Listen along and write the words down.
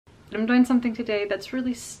but I'm doing something today that's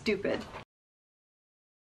really stupid.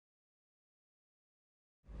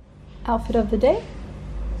 Outfit of the day?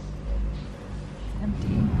 Empty.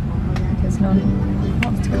 Because no one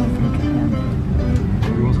wants to come from Japan.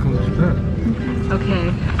 Nobody wants to come to Japan.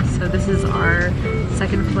 Okay, so this is our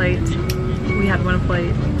second flight. We had one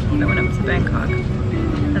flight that went up to Bangkok,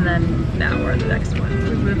 and then now we're on the next one.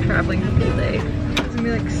 We've been traveling the whole day. It's gonna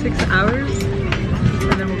be like 6 hours,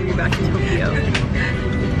 and then we'll be back to Tokyo.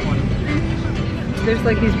 There's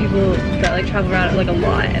like these people that like travel around like a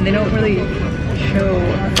lot, and they don't really show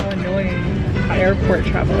how annoying airport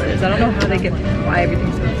travel is. I don't know how they get why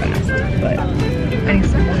everything's so fast, but I need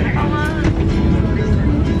some more.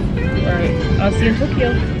 Alright, I'll see you in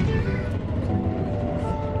Tokyo.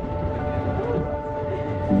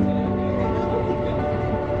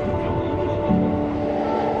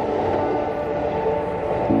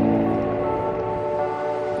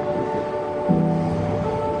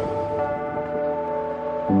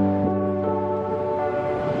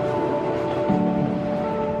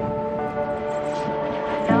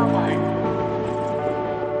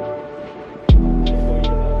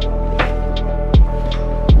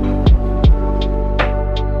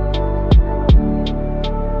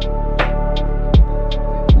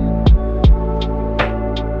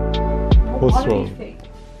 What's wrong?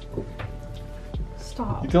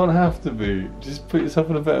 Stop. You don't have to be. Just put yourself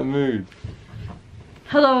in a better mood.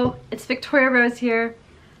 Hello, it's Victoria Rose here.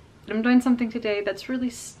 I'm doing something today that's really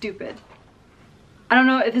stupid. I don't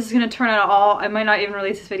know if this is going to turn out at all. I might not even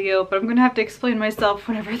release this video, but I'm going to have to explain myself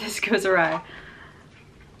whenever this goes awry.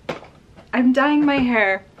 I'm dyeing my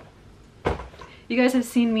hair. You guys have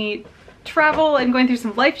seen me travel and going through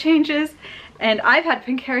some life changes, and I've had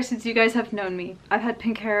pink hair since you guys have known me. I've had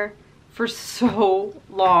pink hair for so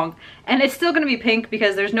long, and it's still gonna be pink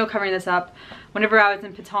because there's no covering this up. Whenever I was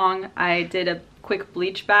in Patong, I did a quick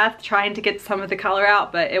bleach bath trying to get some of the color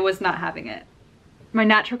out, but it was not having it. My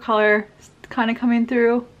natural color is kind of coming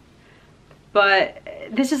through, but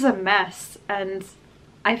this is a mess, and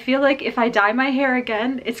I feel like if I dye my hair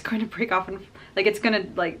again, it's going to break off and like it's gonna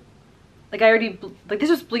like I already this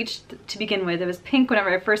was bleached to begin with. It was pink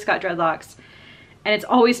whenever I first got dreadlocks, and it's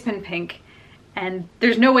always been pink. And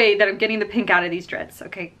there's no way that I'm getting the pink out of these dreads,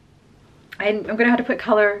 okay? I'm gonna have to put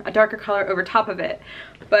color, a darker color over top of it.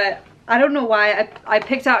 But I don't know why, I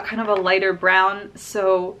picked out kind of a lighter brown,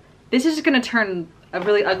 so this is just gonna turn a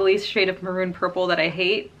really ugly shade of maroon purple that I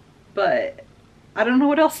hate, but I don't know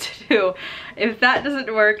what else to do. If that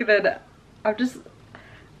doesn't work, then I'm just,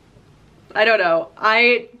 I don't know.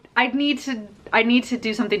 I need to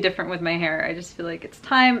do something different with my hair. I just feel like it's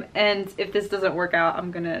time, and if this doesn't work out,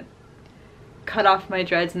 I'm gonna cut off my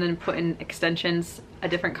dreads and then put in extensions a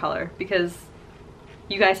different color, because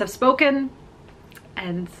you guys have spoken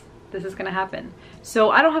and this is gonna happen.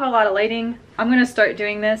 So I don't have a lot of lighting. I'm gonna start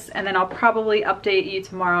doing this, and then I'll probably update you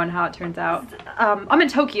tomorrow on how it turns out. I'm in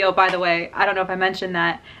Tokyo, by the way. I don't know if I mentioned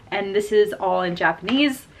that, and this is all in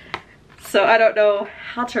Japanese, so I don't know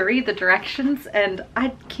how to read the directions, and I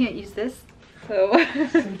can't use this, so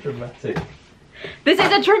So dramatic. this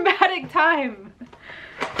is a dramatic time.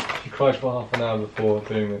 She cried for half an hour before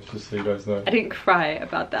doing this, just so you guys know. I didn't cry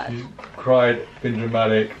about that. She's cried, been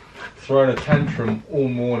dramatic, thrown a tantrum all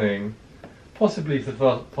morning. Possibly for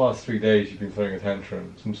the past 3 days you've been throwing a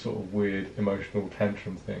tantrum, some sort of weird emotional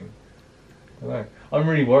tantrum thing. I don't know. I'm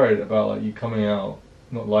really worried about like you coming out,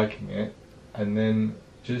 not liking it, and then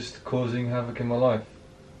just causing havoc in my life.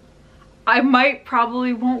 I might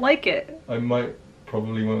probably won't like it. I might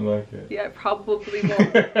probably won't like it. Yeah, I probably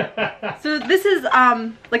won't. So this is,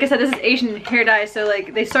 like I said, this is Asian hair dye, so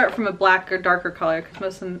like they start from a black or darker color because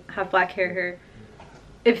most of them have black hair here.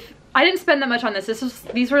 If I didn't spend that much on this,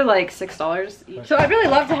 these were like $6 each. So I'd really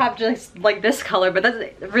love to have just like this color, but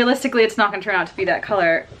that's, realistically it's not gonna turn out to be that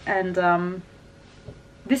color. And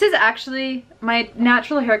this is actually, my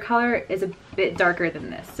natural hair color is a bit darker than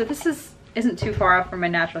this. So this isn't too far off from my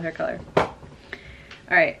natural hair color.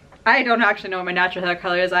 Alright. I don't actually know what my natural hair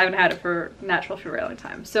color is. I haven't had it for natural for a very long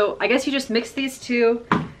time. So I guess you just mix these two,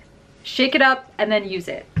 shake it up, and then use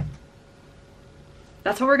it.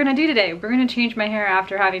 That's what we're gonna do today. We're gonna change my hair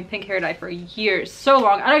after having pink hair dye for years. So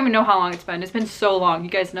long. I don't even know how long it's been. It's been so long.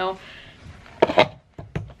 You guys know?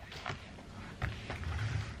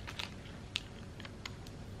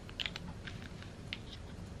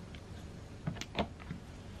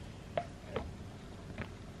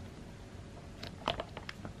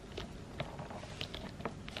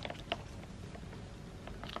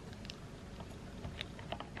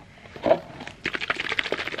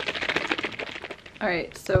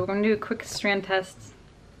 Alright, so we're gonna do a quick strand test.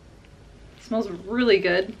 It smells really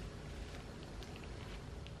good.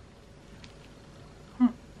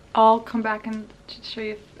 I'll come back and show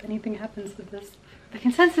you if anything happens with this. The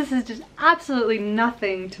consensus is just absolutely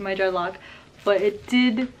nothing to my dreadlock, but it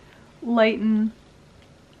did lighten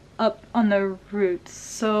up on the roots.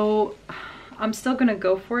 So I'm still gonna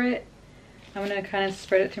go for it. I'm gonna kind of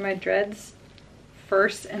spread it through my dreads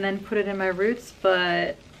first and then put it in my roots,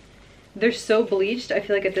 but they're so bleached, I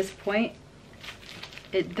feel like at this point,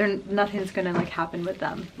 nothing's gonna like happen with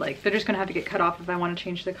them. Like they're just gonna have to get cut off if I want to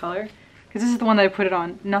change the color. Because this is the one that I put it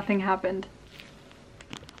on. Nothing happened.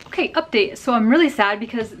 Okay, update. So I'm really sad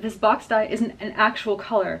because this box dye isn't an actual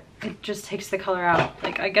color. It just takes the color out.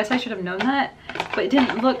 Like, I guess I should have known that, but it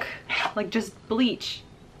didn't look like just bleach.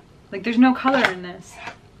 Like, there's no color in this.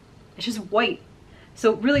 It's just white.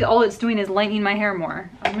 So really all it's doing is lightening my hair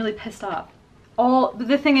more. I'm really pissed off.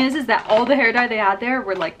 The thing is that all the hair dye they had there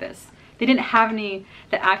were like this. They didn't have any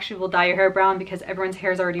that actually will dye your hair brown because everyone's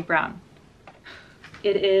hair is already brown.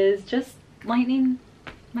 It is just lightening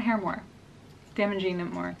my hair more, damaging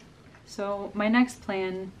it more. So my next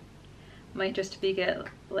plan might just be get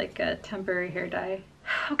like a temporary hair dye.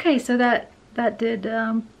 Okay, so that did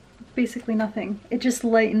basically nothing. It just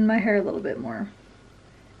lightened my hair a little bit more,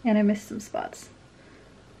 and I missed some spots.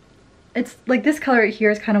 It's like this color right here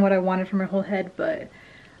is kind of what I wanted for my whole head, but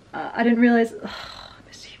I didn't realize. I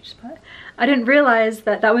missed a huge spot. I didn't realize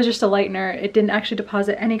that that was just a lightener. It didn't actually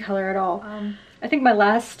deposit any color at all. I think my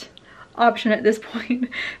last option at this point,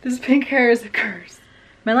 this pink hair is a curse.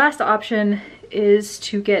 My last option is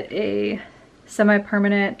to get a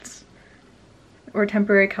semi-permanent or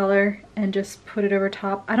temporary color and just put it over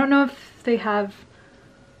top. I don't know if they have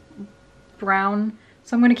brown,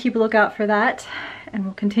 so I'm going to keep a lookout for that, and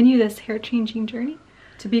we'll continue this hair changing journey.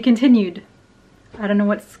 To be continued. I don't know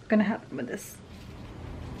what's going to happen with this.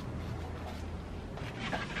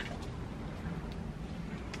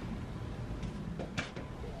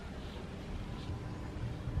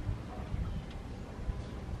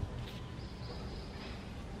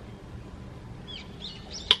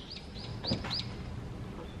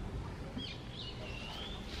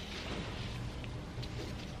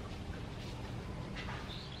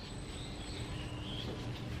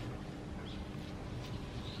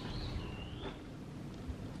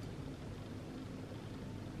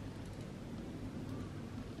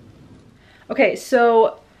 Okay,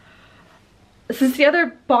 so since the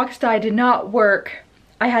other box dye did not work,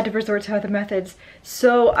 I had to resort to other methods.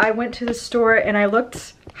 So I went to the store and I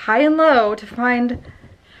looked high and low to find,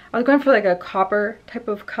 I was going for like a copper type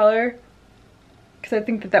of color because I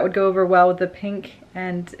think that that would go over well with the pink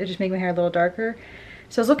and it just make my hair a little darker.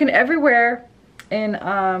 So I was looking everywhere in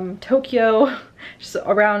Tokyo, just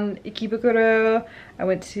around Ikebukuro. I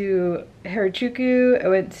went to Harajuku, I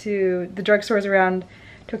went to the drugstores around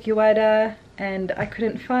Tokyo Ueda, and I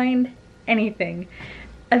couldn't find anything.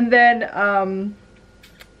 And then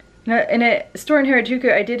in a store in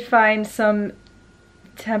Harajuku, I did find some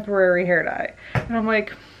temporary hair dye. And I'm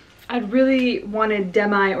like, I'd really wanted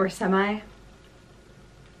demi or semi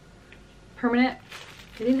permanent.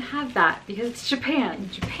 They didn't have that because it's Japan.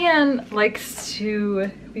 Japan likes to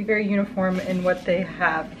be very uniform in what they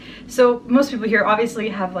have. So most people here obviously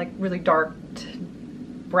have like really dark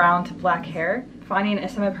brown to black hair. Finding a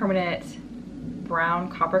semi-permanent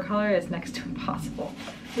brown copper color is next to impossible.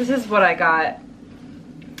 This is what I got.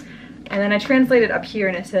 And then I translated up here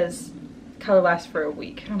and it says color lasts for a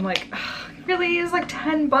week. And I'm like, it really is like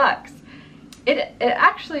 10 bucks. It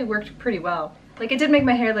actually worked pretty well. Like it did make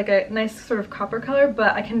my hair like a nice sort of copper color,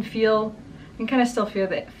 but I can kind of still feel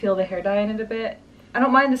the hair dye in it a bit. I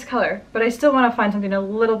don't mind this color, but I still want to find something a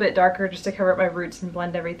little bit darker just to cover up my roots and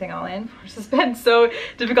blend everything all in. This has been so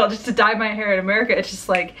difficult just to dye my hair in America. It's just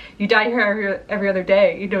like you dye your hair every other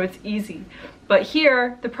day, you know, it's easy. But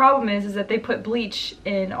here, the problem is that they put bleach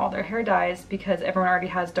in all their hair dyes because everyone already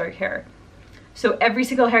has dark hair. So every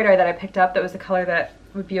single hair dye that I picked up that was the color that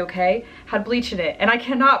would be okay had bleach in it, and I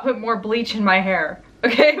cannot put more bleach in my hair.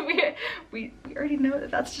 Okay, we already know that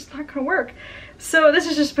that's just not gonna work. So this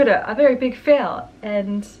has just been a very big fail,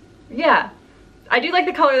 and yeah, I do like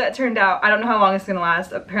the color that turned out. I don't know how long it's gonna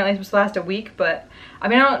last. Apparently it's supposed to last a week, but I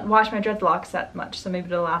mean, I don't wash my dreadlocks that much, so maybe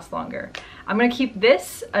it'll last longer. I'm gonna keep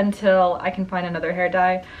this until I can find another hair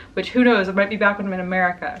dye, which who knows, it might be back when I'm in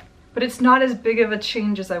America. But it's not as big of a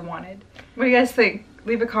change as I wanted. What do you guys think?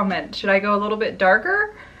 Leave a comment. Should I go a little bit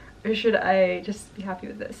darker, or should I just be happy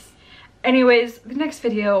with this? Anyways, the next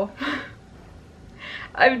video,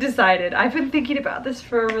 I've decided. I've been thinking about this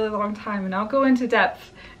for a really long time, and I'll go into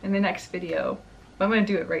depth in the next video. I'm gonna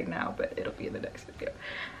do it right now, but it'll be in the next video.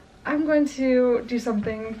 I'm going to do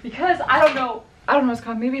something because I don't know what's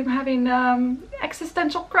called. Maybe I'm having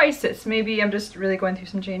existential crisis. Maybe I'm just really going through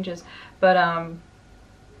some changes. But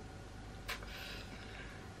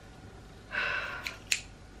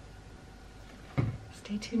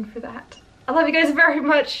stay tuned for that. I love you guys very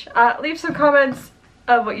much. Leave some comments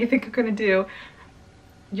of what you think I'm gonna do.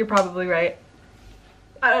 You're probably right.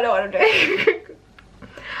 I don't know what I'm doing.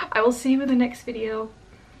 I will see you in the next video.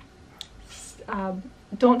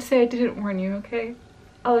 Don't say I didn't warn you, okay?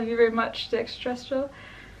 I love you very much, the extraterrestrial.